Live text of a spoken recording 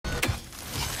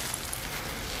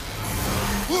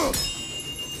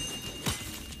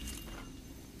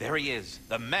There he is,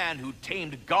 the man who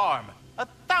tamed Garm.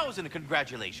 1,000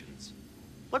 congratulations.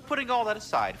 But putting all that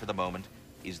aside for the moment,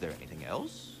 is there anything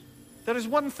else? There is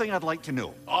one thing I'd like to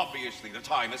know. Obviously, the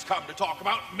time has come to talk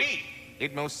about me.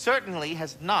 It most certainly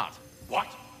has not. What?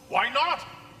 Why not?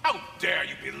 How dare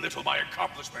you belittle my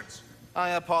accomplishments?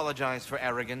 I apologize for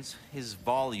arrogance. His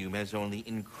volume has only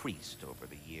increased over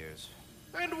the years.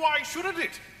 And why shouldn't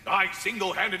it? I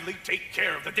single-handedly take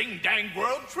care of the ding-dang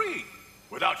world tree.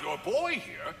 Without your boy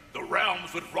here, the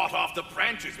realms would rot off the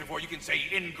branches before you can say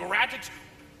ingratitude.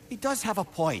 He does have a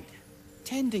point.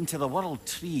 Tending to the world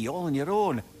tree all on your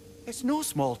own, it's no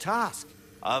small task.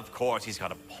 Of course he's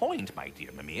got a point, my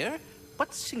dear Mimir.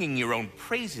 But singing your own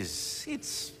praises,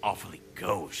 it's awfully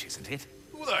gauche, isn't it?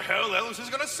 Who the hell else is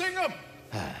gonna sing them?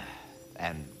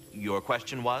 And your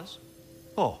question was?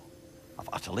 Oh, I've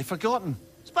utterly forgotten.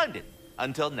 Splendid.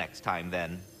 Until next time,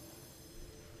 then.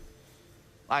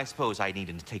 I suppose I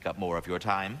needn't take up more of your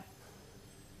time.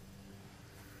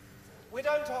 We're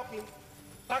done talking.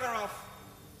 Bugger off.